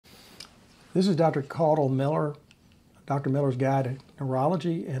This is Dr. Caudill Miller, Dr. Miller's Guide to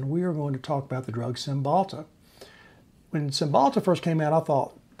Neurology, and we are going to talk about the drug Cymbalta. When Cymbalta first came out, I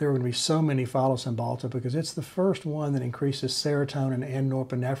thought there were going to be so many follow Cymbalta because it's the first one that increases serotonin and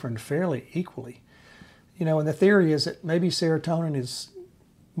norepinephrine fairly equally. You know, and the theory is that maybe serotonin is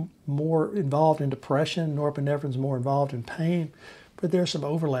more involved in depression, norepinephrine is more involved in pain, but there's some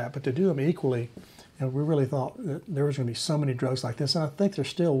overlap. But to do them equally, we really thought that there was going to be so many drugs like this, and I think there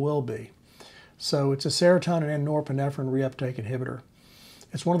still will be. So it's a serotonin and norepinephrine reuptake inhibitor.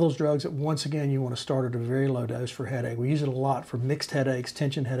 It's one of those drugs that, once again, you want to start at a very low dose for headache. We use it a lot for mixed headaches,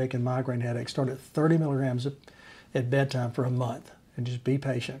 tension headache, and migraine headache. Start at 30 milligrams at bedtime for a month, and just be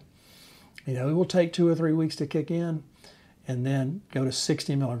patient. You know, it will take 2 or 3 weeks to kick in, and then go to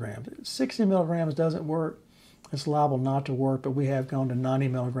 60 milligrams. 60 milligrams doesn't work. It's liable not to work, but we have gone to 90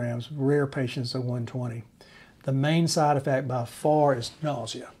 milligrams, rare patients at 120. The main side effect by far is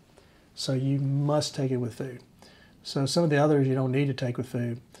nausea. So you must take it with food. So some of the others you don't need to take with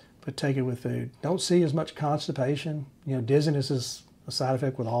food, but take it with food. Don't see as much constipation. You know, dizziness is a side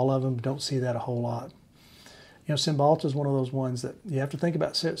effect with all of them. Don't see that a whole lot. You know, Cymbalta is one of those ones that you have to think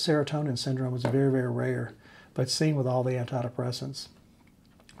about. Serotonin syndrome is very, very rare, but seen with all the antidepressants.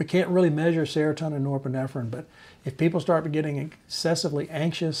 We can't really measure serotonin and norepinephrine, but if people start getting excessively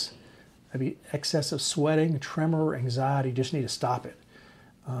anxious, maybe excessive sweating, tremor, anxiety, you just need to stop it.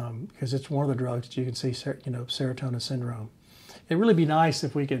 Because it's one of the drugs that you can see, serotonin syndrome. It'd really be nice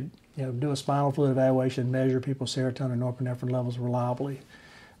if we could, do a spinal fluid evaluation, measure people's serotonin and norepinephrine levels reliably,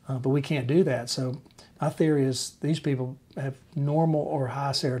 but we can't do that. So my theory is these people have normal or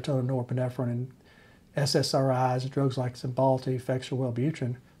high serotonin, norepinephrine, and SSRIs, drugs like Cymbalta, Effexor,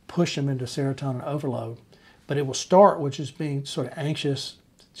 Wellbutrin, push them into serotonin overload. But it will start with just being sort of anxious,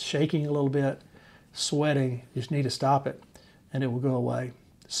 shaking a little bit, sweating. You just need to stop it, and it will go away.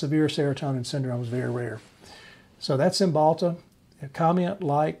 Severe serotonin syndrome is very rare. So that's Cymbalta. Comment,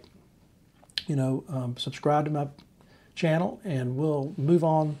 like, subscribe to my channel, and we'll move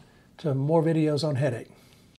on to more videos on headache.